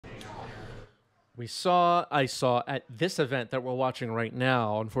I saw at this event that we're watching right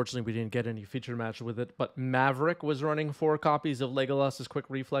now. Unfortunately, we didn't get any feature match with it, but Maverick was running 4 copies of Legolas's Quick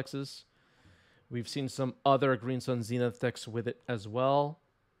Reflexes. We've seen some other Green Sun Zenith decks with it as well.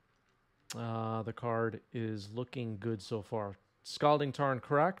 The card is looking good so far. Scalding Tarn,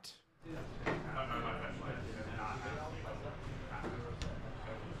 correct?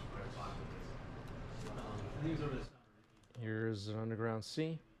 Here's an Underground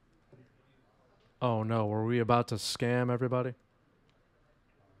Sea. Oh no, were we about to scam everybody?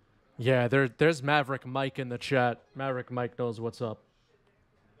 Yeah, there's Maverick Mike in the chat. Maverick Mike knows what's up.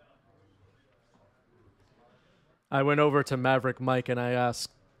 I went over to Maverick Mike and I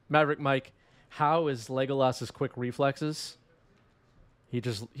asked, Maverick Mike, how is Legolas's Quick Reflexes? He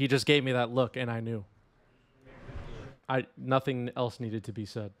just gave me that look and I knew. Nothing else needed to be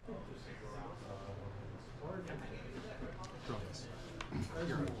said.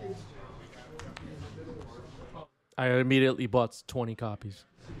 I immediately bought 20 copies.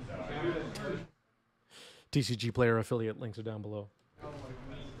 TCG player affiliate links are down below.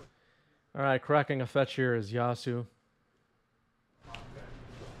 All right, cracking a fetch here is Yasu.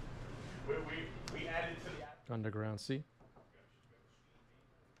 Underground Sea.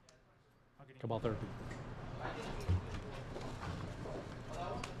 Cabal Therapy.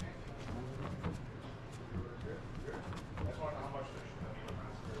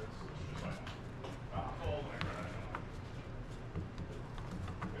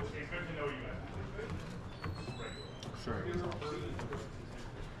 Sure.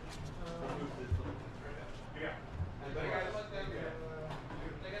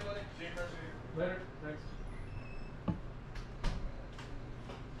 Later. Thanks.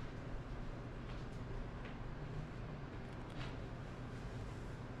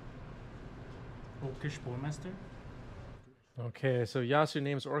 Orcish Bowmaster. Okay, so Yasu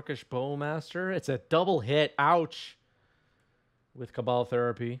names Orcish Bowmaster. It's a double hit. Ouch. With Cabal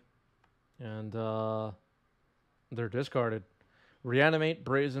Therapy. And they're discarded. Reanimate,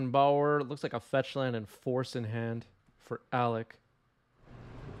 Brazen Bower. Looks like a fetch land and Force in hand for Alec.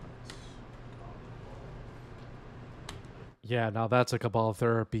 Yeah, now that's a Cabal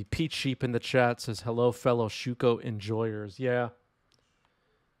Therapy. Pete Sheep in the chat says, hello, fellow Shuko enjoyers. Yeah.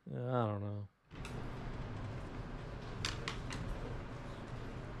 I don't know.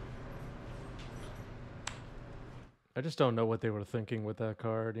 I just don't know what they were thinking with that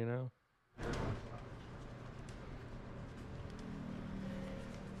card, you know?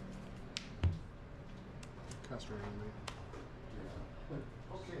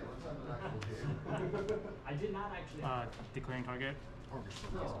 Okay, let's have an actual game. I did not actually. Declaring target.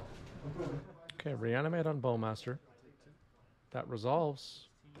 Okay, reanimate on Bowmaster. That resolves.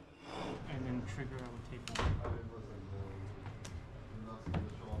 And then trigger, I would take one.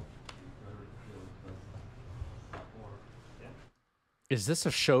 Is this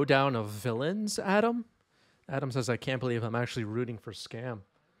a showdown of villains, Adam? Adam says, I can't believe I'm actually rooting for Scam.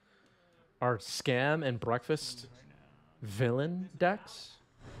 Are Scam and Breakfast villain decks?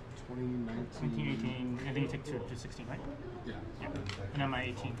 2019, 18, and then you take 2 to 16, right? Yeah. Yeah. And I'm at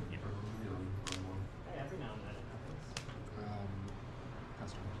 18. Yeah. Every now and then it happens.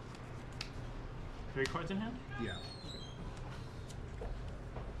 Custom. 3 cards in hand? Yeah.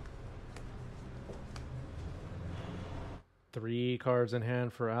 Three cards in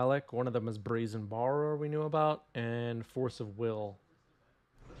hand for Alec. One of them is Brazen Borrower we knew about, and Force of Will.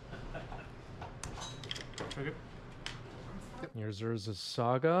 Trigger. Here's Urza's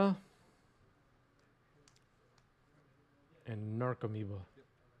Saga. And Narcomoeba.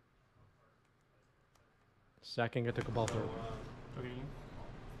 Sacking it to Cabal Therapy. Okay.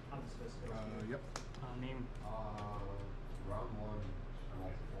 Yep. Name. Round 1.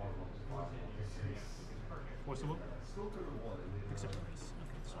 Forcible. Except race.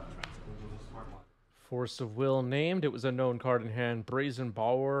 Okay, so that's right. Force of Will named. It was a known card in hand. Brazen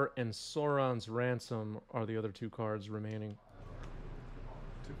Bower and Sauron's Ransom are the other 2 cards remaining.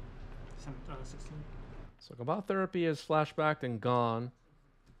 16. So Cabal Therapy is flashbacked and gone.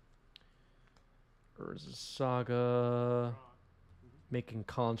 Urza's Saga, making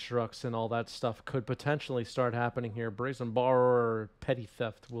constructs and all that stuff could potentially start happening here. Brazen Borrower, Petty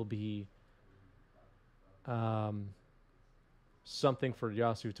Theft will be something for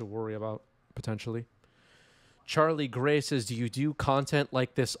Yasu to worry about, potentially. Charlie Gray says, do you do content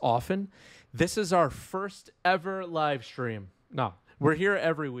like this often? This is our first ever live stream. No, we're here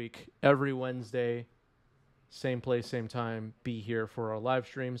every week, every Wednesday. Same place, same time. Be here for our live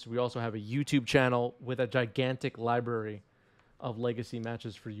streams. We also have a YouTube channel with a gigantic library of legacy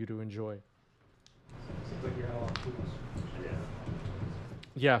matches for you to enjoy.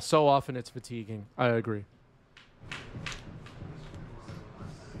 Yeah, so often it's fatiguing. I agree.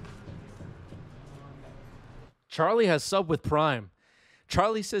 Charlie has sub with Prime.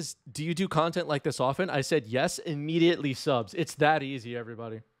 Charlie says, do you do content like this often? I said yes, immediately subs. It's that easy,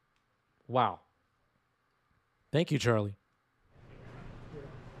 everybody. Wow. Thank you, Charlie.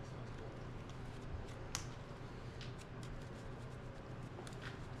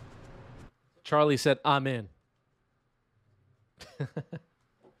 Charlie said, I'm in.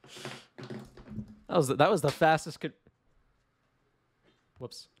 That was the fastest.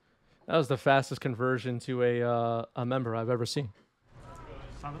 Whoops. That was the fastest conversion to a member I've ever seen.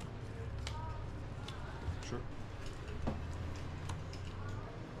 Solid. Sure.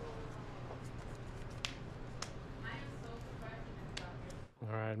 All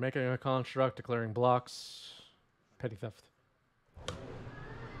right, making a construct, declaring blocks, petty theft. And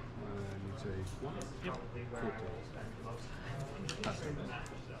you take one. Yep. 14. Pass turn.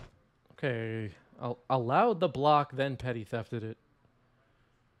 Okay, allowed the block, then petty thefted it.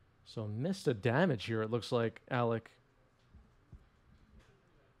 So missed a damage here, it looks like, Alec.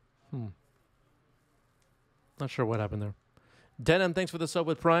 Not sure what happened there. Denim, thanks for the sub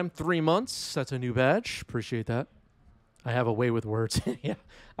with Prime. 3 months. That's a new badge. Appreciate that. I have a way with words. Yeah,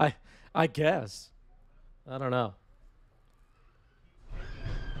 I guess. I don't know.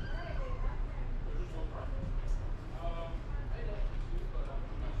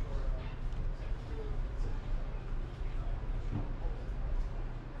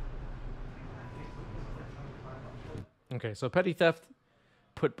 Okay, so petty theft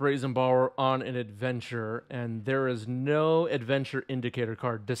put Brazen Borrower on an adventure, and there is no adventure indicator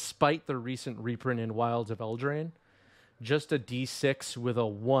card, despite the recent reprint in Wilds of Eldraine. Just a D6 with a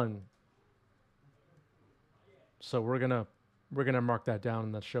 1. So we're gonna mark that down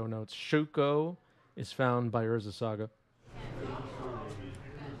in the show notes. Shuko is found by Urza Saga.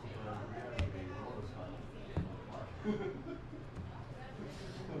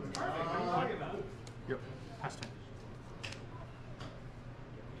 Yep. Pass turn.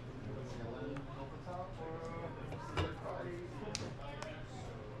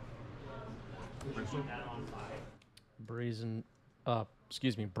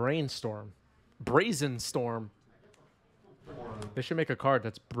 Brainstorm. Brazen Storm. They should make a card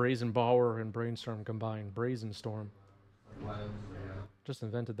that's Brazen Borrower and Brainstorm combined. Brazen Storm. Just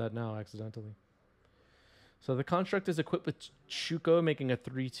invented that now accidentally. So the construct is equipped with Shuko, making a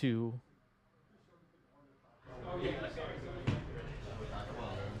 3/2.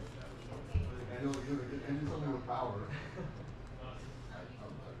 Power.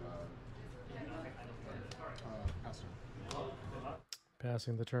 Pass turn.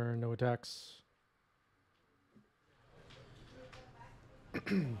 Passing the turn, no attacks.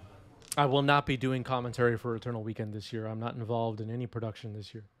 I will not be doing commentary for Eternal Weekend this year. I'm not involved in any production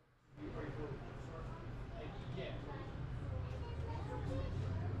this year.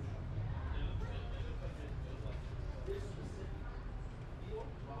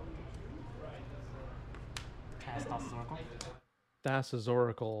 Cast Thassa's Oracle. Thassa's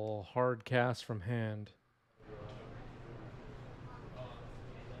Oracle, hard cast from hand.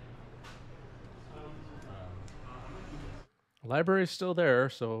 Library's still there,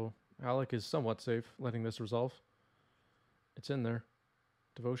 so Alec is somewhat safe letting this resolve. It's in there.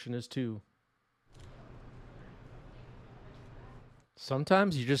 Devotion is 2.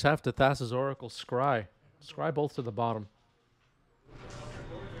 Sometimes you just have to Thassa's Oracle scry. Scry both to the bottom.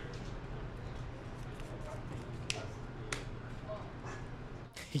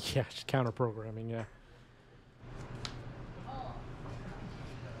 Yeah, just counter programming, yeah.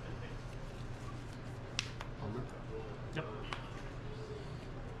 Yep.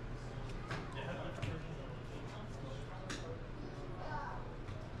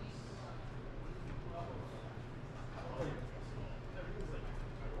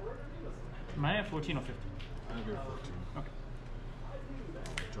 Am I at 14 or 15? I go 14. Okay.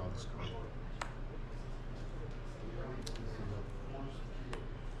 Draw this card.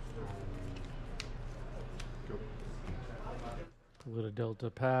 Go. Polluted Delta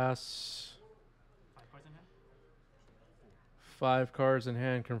pass. 5 cards in hand. 5 cards in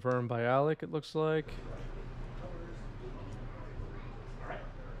hand confirmed by Alec, it looks like.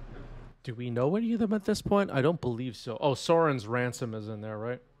 Do we know any of them at this point? I don't believe so. Oh, Soren's Ransom is in there,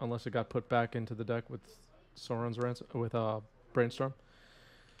 right? Unless it got put back into the deck with Soren's Ransom, with Brainstorm.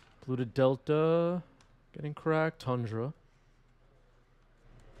 Polluted Delta getting cracked. Tundra.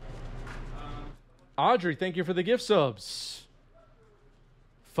 Audrey, thank you for the gift subs.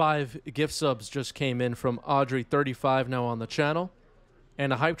 5 gift subs just came in from Audrey, 35 now on the channel.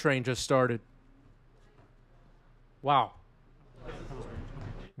 And a hype train just started. Wow. That was great. Okay.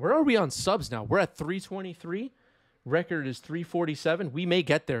 Where are we on subs now? We're at 323. Record is 347. We may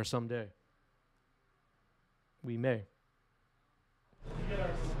get there someday. We may.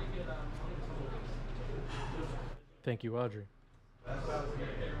 Thank you, Audrey.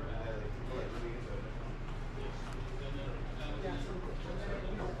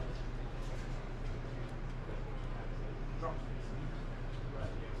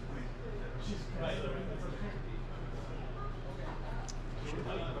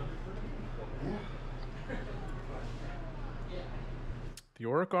 The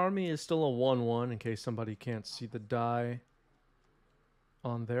Orc army is still a 1-1 in case somebody can't see the die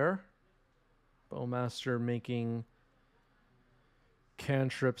on there. Bowmaster making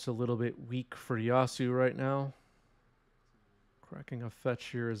cantrips a little bit weak for Yasu right now. Cracking a fetch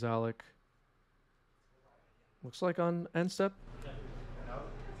here is Alec. Looks like on end step.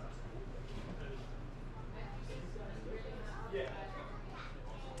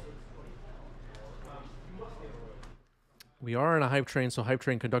 We are in a hype train, so hype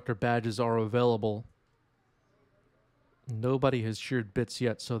train conductor badges are available. Nobody has cheered bits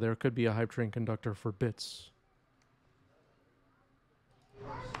yet, so there could be a hype train conductor for bits.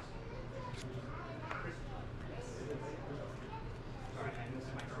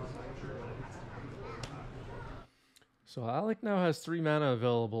 So Alec now has 3 mana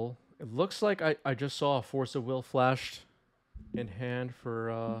available. It looks like I just saw a Force of Will flashed in hand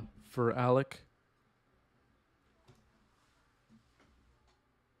for Alec.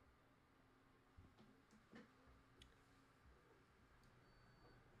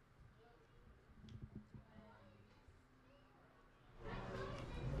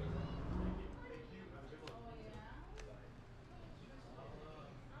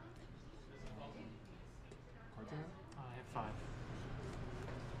 I have 5.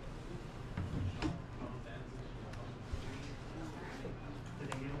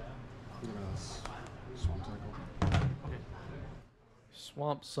 Swamp cycle. Okay.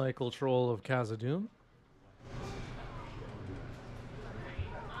 Swamp Cycle Troll of Khazad-dûm.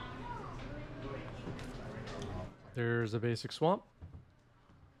 There's a basic swamp.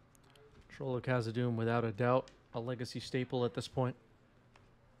 Troll of Khazad-dûm, without a doubt, a legacy staple at this point.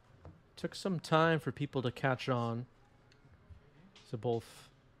 Took some time for people to catch on to both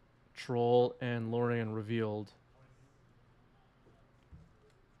Troll and Lorien revealed.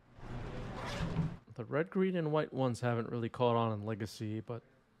 The red, green, and white ones haven't really caught on in Legacy, but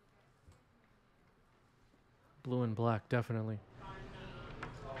blue and black definitely.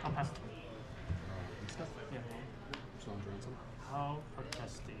 I'll pass it. Yeah. Someone's ransom. How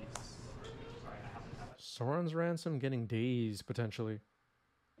protest these? Sorry, I haven't done it. Soren's Ransom getting dazed potentially.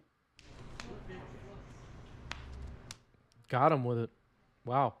 Got him with it.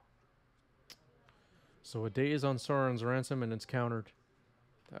 Wow. So a daze on Soren's Ransom and it's countered.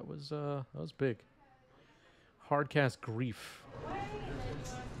 That was big. Hardcast Grief.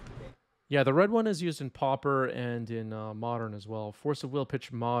 Yeah, the red one is used in Pauper and in Modern as well. Force of Will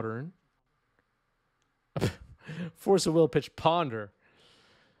pitch Modern. Force of Will pitch Ponder.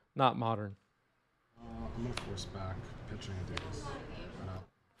 Not Modern. I'm going to force back pitching a days.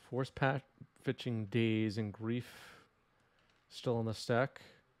 Force patch pitching Daze and Grief. Still on the stack.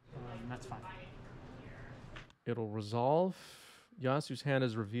 That's fine. It'll resolve. Yasu's hand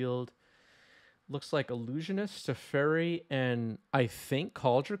is revealed. Looks like Illusionist to Fairy and I think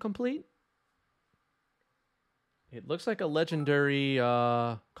Cauldron Complete. It looks like a legendary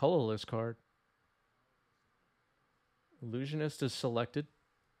colorless card. Illusionist is selected.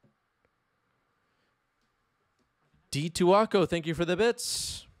 D Tuaco, thank you for the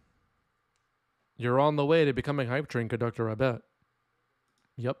bits. You're on the way to becoming Hype Train Conductor, I bet.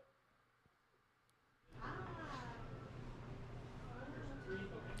 Yep.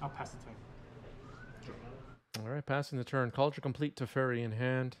 I'll pass the turn. All right, passing the turn. Cauldron Complete to Fairy in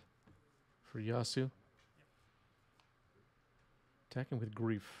hand for Yasu. Attacking with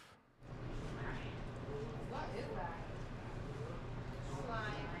Grief.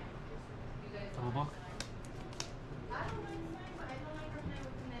 Double block.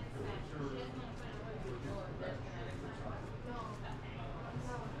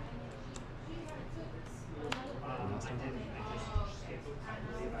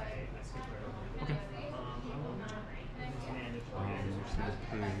 Okay.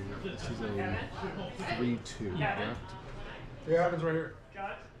 This is a 3-2, Yeah. correct? Yeah, it happens right here.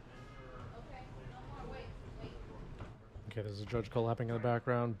 Okay, there's a judge collapsing in the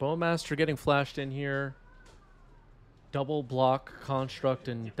background. Bowmaster getting flashed in here. Double block Construct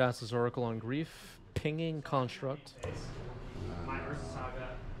and Dasa's Oracle on Grief. Pinging Construct. My Ursa Saga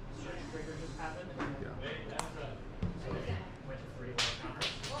search trigger just happened. Yeah. Went to 3 counters.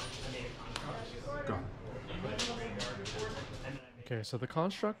 Okay, so the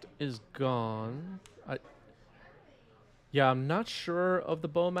construct is gone. Yeah, I'm not sure of the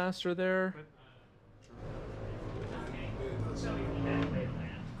Bowmaster there.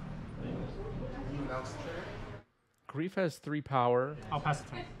 Grief has 3 power. I'll pass the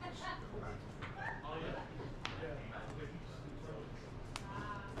turn.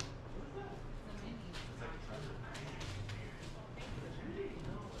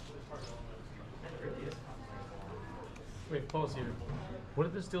 Wait, pause here. What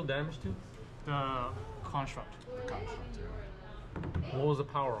did this deal damage to? The construct. The construct, yeah. What was the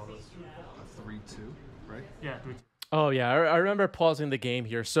power on this? A 3-2, right? Yeah, 3-2. Oh yeah, I remember pausing the game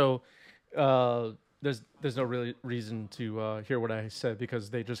here. So there's no really reason to hear what I said because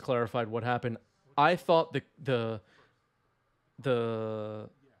they just clarified what happened. I thought the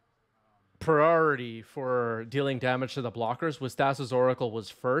priority for dealing damage to the blockers was Thassa's Oracle was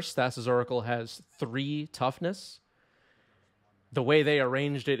first. Thassa's Oracle has 3 toughness. The way they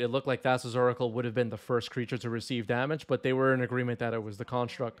arranged it, it looked like Thassa's Oracle would have been the first creature to receive damage, but they were in agreement that it was the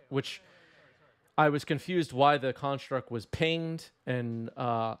construct, which I was confused why the construct was pinged and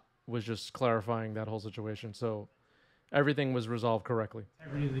was just clarifying that whole situation. So everything was resolved correctly.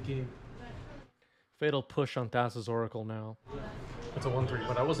 Read the game. Fatal push on Thassa's Oracle now. It's a 1/3,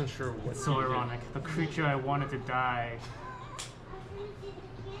 but I wasn't sure what. It's so ironic. The creature I wanted to die.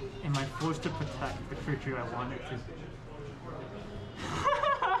 Am I forced to protect the creature I wanted to?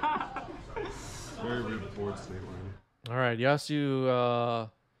 Very weak board state line. All right, Yasu, a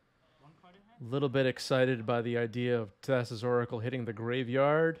little bit excited by the idea of Thassa's Oracle hitting the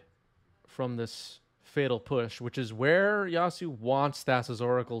graveyard from this fatal push, which is where Yasu wants Thassa's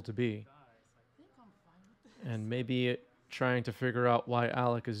Oracle to be. And maybe trying to figure out why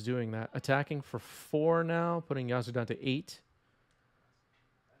Alec is doing that. Attacking for 4 now, putting Yasu down to 8.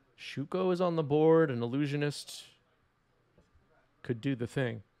 Shuko is on the board, an illusionist could do the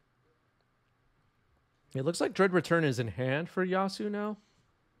thing. It looks like Dread Return is in hand for Yasu now.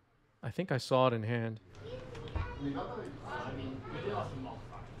 I think I saw it in hand.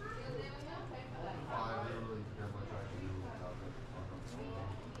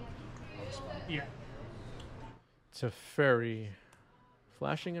 Yeah. Teferi.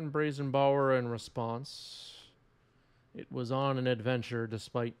 Flashing in Brazen Bower in response. It was on an adventure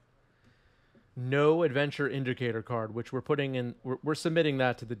despite no adventure indicator card, which we're putting in. We're submitting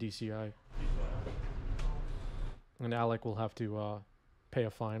that to the DCI. And Alec will have to pay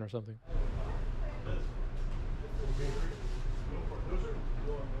a fine or something.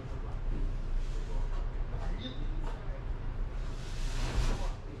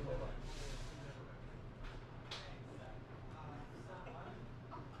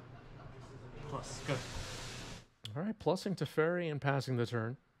 Plus, good. All right, plussing Teferi and passing the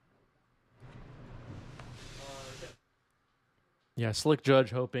turn. Yeah, Slick Judge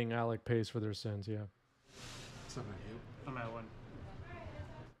hoping Alec pays for their sins, yeah. I'm at 1.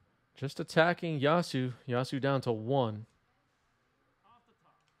 Just attacking Yasu. Yasu down to 1.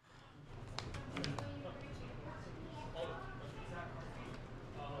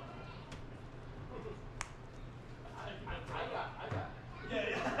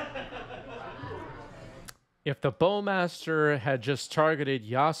 If the Bowmaster had just targeted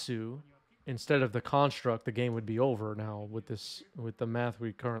Yasu instead of the construct, the game would be over now with the math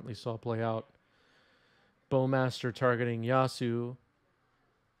we currently saw play out. Bowmaster targeting Yasu,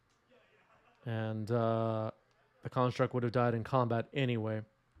 and the construct would have died in combat anyway.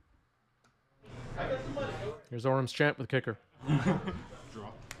 Here's Orm's Chant with kicker.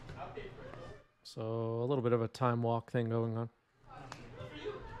 Draw. So a little bit of a time walk thing going on.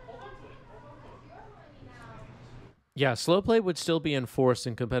 Yeah, slow play would still be enforced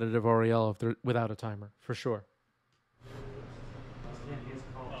in competitive REL if they're without a timer, for sure.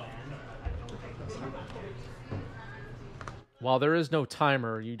 While there is no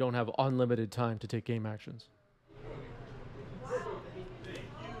timer, you don't have unlimited time to take game actions.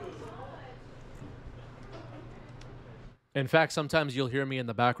 In fact, sometimes you'll hear me in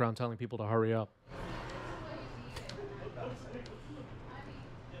the background telling people to hurry up.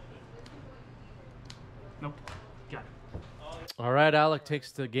 Nope. Got it. All right, Alec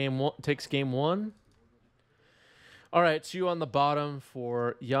takes game 1. All right, so you on the bottom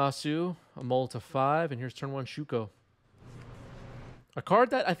for Yasu, a mull to 5, and here's turn 1 Shuko. A card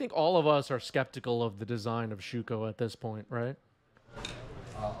that I think all of us are skeptical of the design of Shuko at this point, right?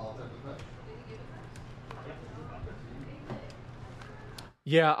 I'll take the bet.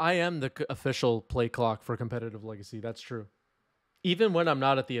 Yeah, I am the official play clock for competitive Legacy. That's true. Even when I'm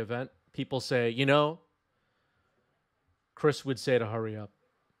not at the event, people say, you know, Chris would say to hurry up.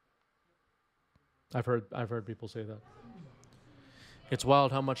 I've heard people say that. It's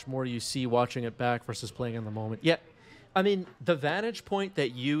wild how much more you see watching it back versus playing in the moment. Yeah, I mean, the vantage point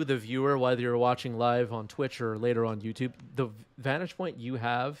that you, the viewer, whether you're watching live on Twitch or later on YouTube, the vantage point you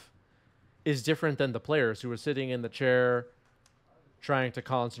have is different than the players who are sitting in the chair trying to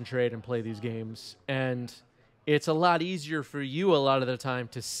concentrate and play these games. And it's a lot easier for you a lot of the time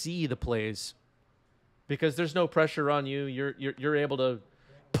to see the plays because there's no pressure on you. You're able to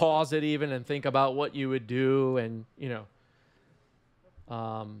pause it even and think about what you would do, and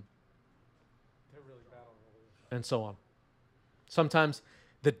and so on. Sometimes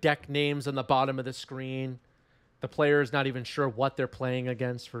the deck names on the bottom of the screen, the player is not even sure what they're playing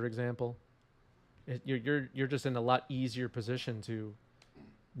against, for example. You're just in a lot easier position to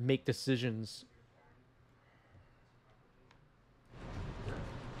make decisions.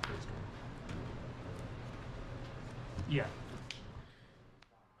 Yeah.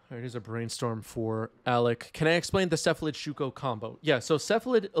 All right, here's a brainstorm for Alec. Can I explain the Cephalid Shuko combo? Yeah, so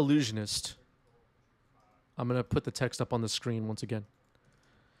Cephalid Illusionist. I'm going to put the text up on the screen once again.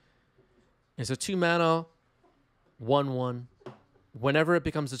 It's a 2-mana, 1/1. Whenever it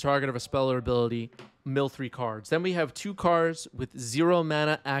becomes the target of a spell or ability, mill 3 cards. Then we have 2 cards with 0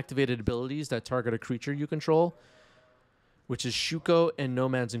 mana activated abilities that target a creature you control, which is Shuko and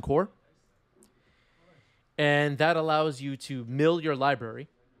Nomads and Core. And that allows you to mill your library.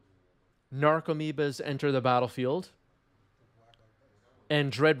 Narcomoebas enter the battlefield.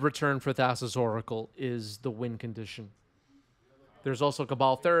 And Dread Return for Thassa's Oracle is the win condition. There's also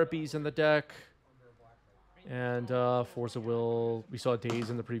Cabal Therapies in the deck. And Force of Will. We saw Daze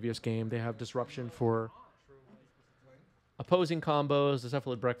in the previous game. They have Disruption for opposing combos. The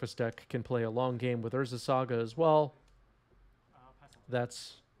Cephalid Breakfast deck can play a long game with Urza Saga as well.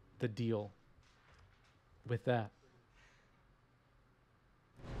 That's the deal with that.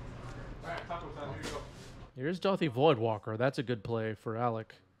 Here's Dauthi Voidwalker. That's a good play for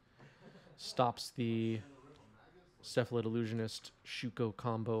Alec. Stops the Cephalid Illusionist Shuko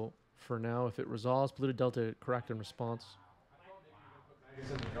combo for now. If it resolves, Polluted Delta correct in response.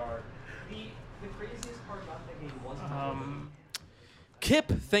 Kip,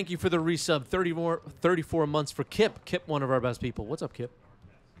 thank you for the resub. 34 months for Kip. Kip, one of our best people. What's up, Kip?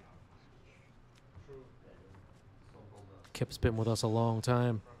 Kip's been with us a long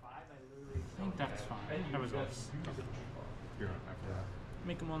time. I think that's fine. That was us.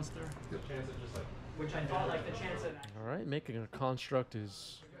 Make a monster. Which I thought, like, the chance that... All right, making a construct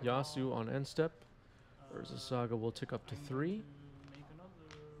is Yasu on end step. Urza Saga will tick up to 3. Make another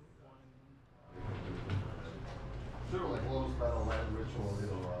one. Sure, like Lotus Battle, Land Ritual,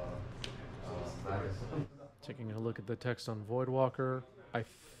 Magus. Taking a look at the text on Voidwalker, I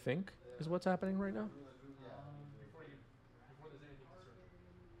think is what's happening right now.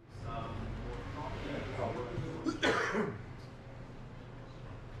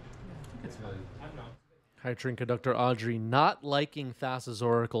 High Train Conductor Audrey not liking Thassa's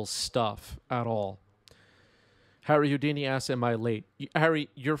Oracle stuff at all. Harry Houdini asks, am I late? Harry,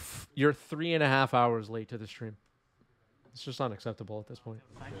 you're 3.5 hours late to the stream. It's just unacceptable at this point.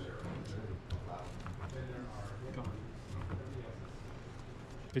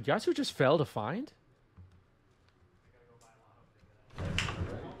 Did Yasu just fail to find?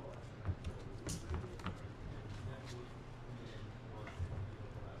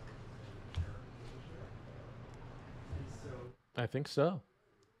 I think so.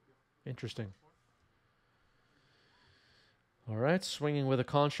 Interesting. All right, swinging with a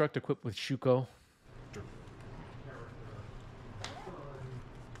construct equipped with Shuko.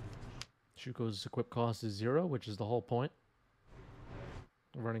 Shuko's equip cost is 0, which is the whole point.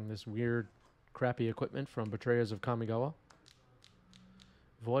 Running this weird, crappy equipment from Betrayers of Kamigawa.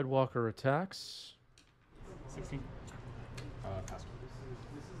 Voidwalker attacks. 16. Pass.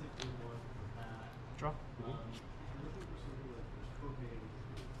 Draw.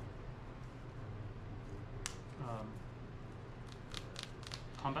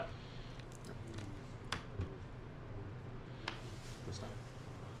 Combat. This time.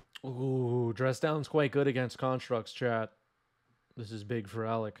 Ooh, Dress Down's quite good against constructs, chat. This is big for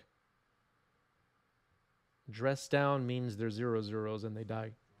Alec. Dress Down means they're 0/0s and they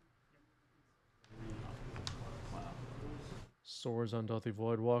die. Wow. Swords on Dauthi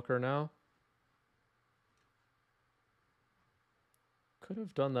Voidwalker now. Could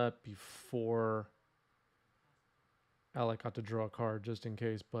have done that before Alec got to draw a card just in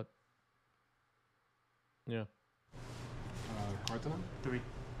case, but yeah. Card to them? 3.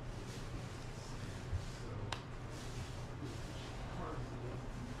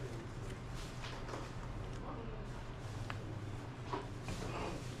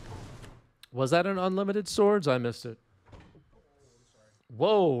 Was that an unlimited swords? I missed it.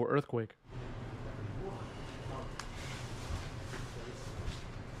 Whoa, earthquake.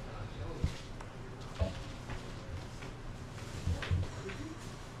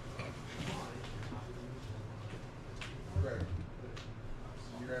 Greg,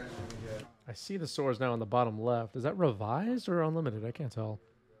 you guys are gonna get. I see the swords now on the bottom left. Is that revised or unlimited? I can't tell.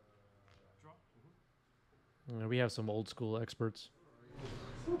 Yeah, we have some old school experts.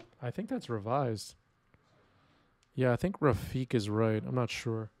 I think that's revised. Yeah, I think Rafik is right. I'm not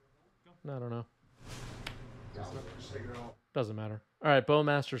sure. I don't know. Just take it all. Doesn't matter. All right,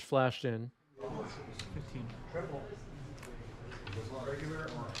 Bowmaster's flashed in. 15. Triple. Regular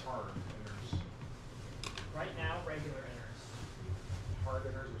or hard inners? Right now, regular inners. Hard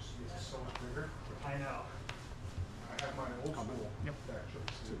inners are so much bigger. I know. I have my old school. Yep.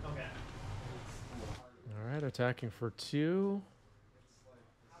 Actually. Okay. All right, attacking for 2.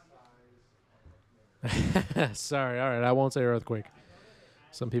 Sorry. All right, I won't say earthquake.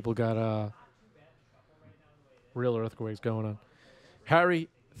 Some people got real earthquakes going on. Harry,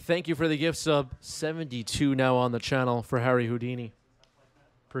 thank you for the gift sub. 72 now on the channel for Harry Houdini.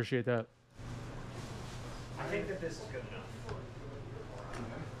 Appreciate that. I think that this is good enough.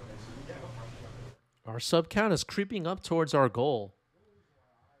 Our sub count is creeping up towards our goal.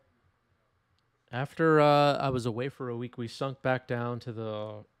 After I was away for a week, we sunk back down to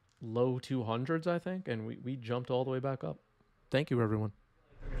the low 200s, I think, and we jumped all the way back up. Thank you, everyone.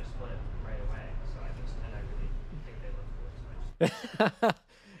 They're going to split right away, so I really think they look foolish.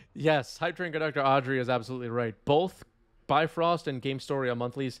 Yes, Hype Train Conductor Audrey is absolutely right. Both Bifrost and Game Story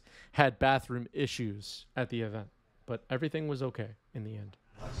Monthlies had bathroom issues at the event, but everything was okay in the end.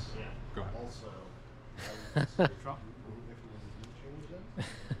 Yeah. Go ahead. Also, I would consider Drop. if we do change them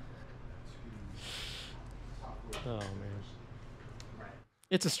to top load. Oh, man. Right.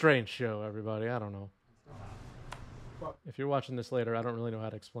 It's a strange show, everybody. I don't know. If you're watching this later, I don't really know how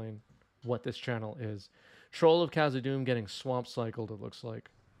to explain what this channel is. Troll of Khazad-dûm getting swamp cycled, it looks like.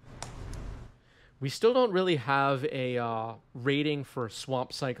 We still don't really have a rating for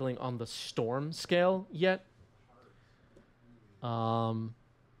swamp cycling on the storm scale yet. We're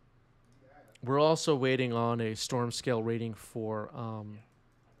also waiting on a storm scale rating for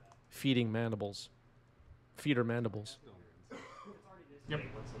feeding mandibles. Feeder mandibles. Yep.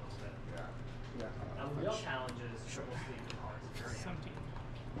 What's a little bit. Yeah. Now, the real challenge is triple sleeve and hard. 17.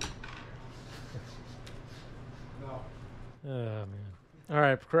 No. Oh, man. All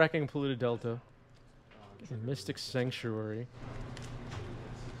right, cracking Polluted Delta. Mystic Sanctuary.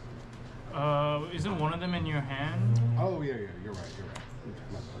 Isn't one of them in your hand? Oh, yeah, you're right.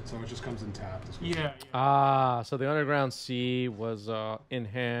 My bad. So it just comes in tapped. As well. Yeah. Ah, so the Underground Sea was in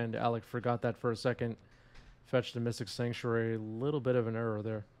hand. Alec forgot that for a second. Fetched the Mystic Sanctuary. Little bit of an error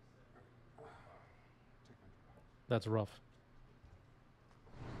there. That's rough.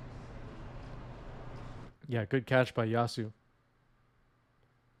 Yeah, good catch by Yasu.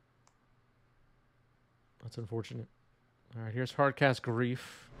 That's unfortunate. All right, here's Hardcast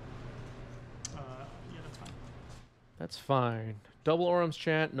Grief. Yeah, that's fine. That's fine. Double Orum's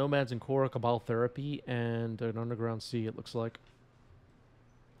Chant, Nomads and Korra, Cabal Therapy, and an Underground Sea, it looks like.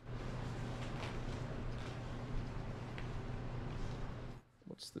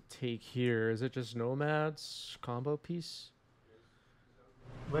 What's the take here? Is it just Nomads combo piece?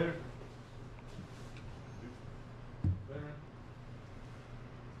 Later.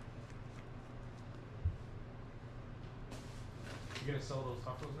 You gonna sell those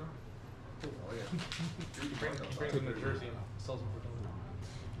tacos now? Oh, yeah. You bring those. Brings them to Jersey and sells them for dollars.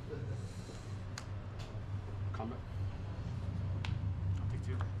 Combat. I'll take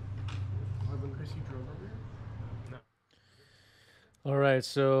 2. 11. Chris, you drove over here? All right,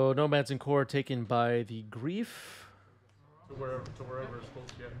 so Nomads and Core taken by the Grief. To wherever it's supposed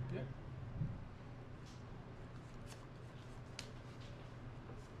to get. Yeah.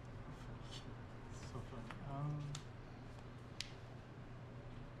 So funny.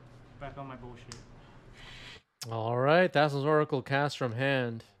 Back on my bullshit. All right, Thassel's Oracle cast from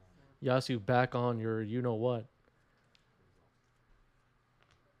hand. Yasu back on your you-know-what.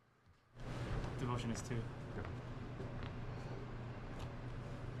 Devotion is 2.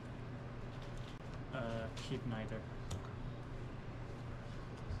 Keep neither.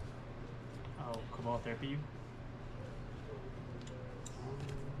 Oh, Cabal Therapy you?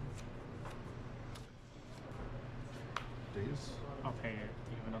 Days. I'll pay it.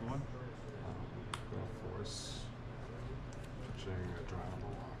 Do you have another one? Go force. Pitching a dry on the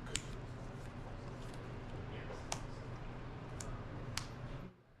lock.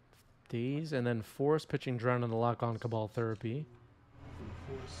 These, and then Force pitching Drown in the Lock on Cabal Therapy.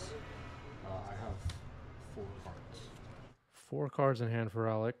 Force. I have 4 cards. 4 cards in hand for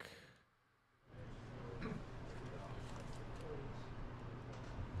Alec.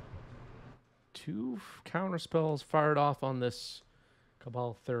 Two counter spells fired off on this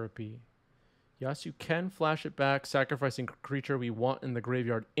Cabal Therapy. Yasu can flash it back, sacrificing a creature we want in the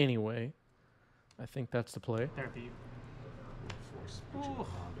graveyard anyway. I think that's the play. Therapy. Force pitching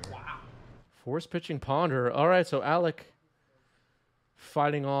Ponder. Force pitching Ponder. All right, so Alec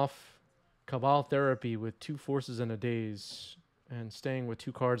fighting off Cabal Therapy with 2 forces and a daze and staying with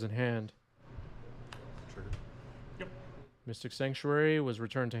 2 cards in hand. Trigger. Yep. Mystic Sanctuary was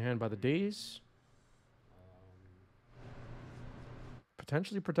returned to hand by the daze.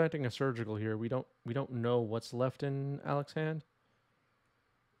 Potentially protecting a surgical here. We don't know what's left in Alec's hand.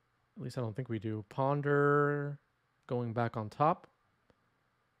 At least I don't think we do. Ponder going back on top.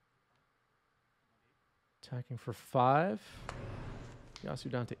 Attacking for 5. Yasu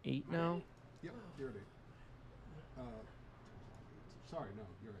down to 8 now. Yep, you're at 8. Sorry, no,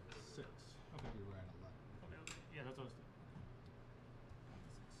 you're at 6. Okay. You were at 11. Okay. Yeah, that's what I was thinking.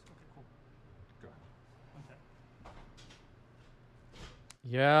 Okay, cool. Go ahead. Okay.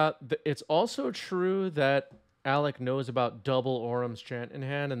 Yeah, it's also true that Alec knows about double Orum's Chant in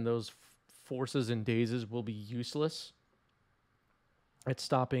hand, and those forces and dazes will be useless at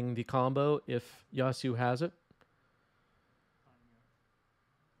stopping the combo if Yasu has it.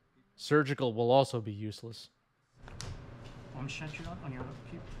 Surgical will also be useless. I'm shut you on your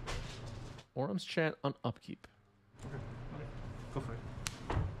upkeep. Orum's Chant on upkeep. Okay. Go for it.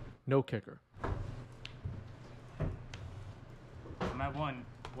 No kicker. I'm at 1.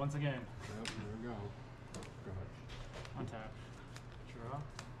 Once again. Yep, there we go. Go ahead. Untap. Draw.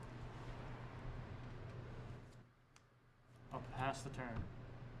 I'll pass the turn.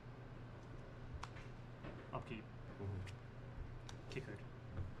 Upkeep. Kickered.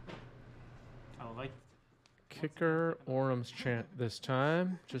 I would like. Kicker Orum's Chant this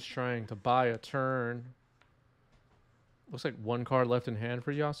time. Just trying to buy a turn. Looks like 1 card left in hand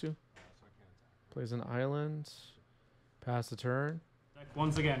for Yasu. Plays an island. Pass the turn.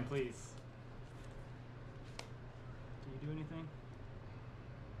 Once again, please. Can you do anything?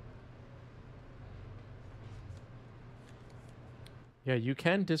 Yeah, you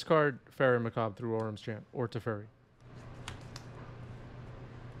can discard Fairy Macabre through Orum's Chant or Teferi.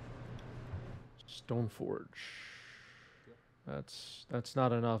 Stoneforge. That's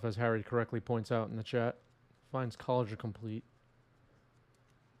not enough, as Harry correctly points out in the chat. Finds College complete.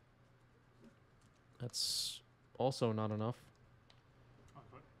 That's also not enough. Oh,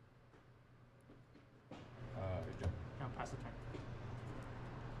 good. Yeah. No, pass the turn.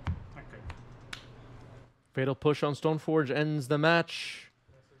 Okay. Fatal push on Stoneforge ends the match.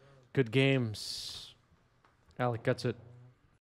 Good games. Alec gets it.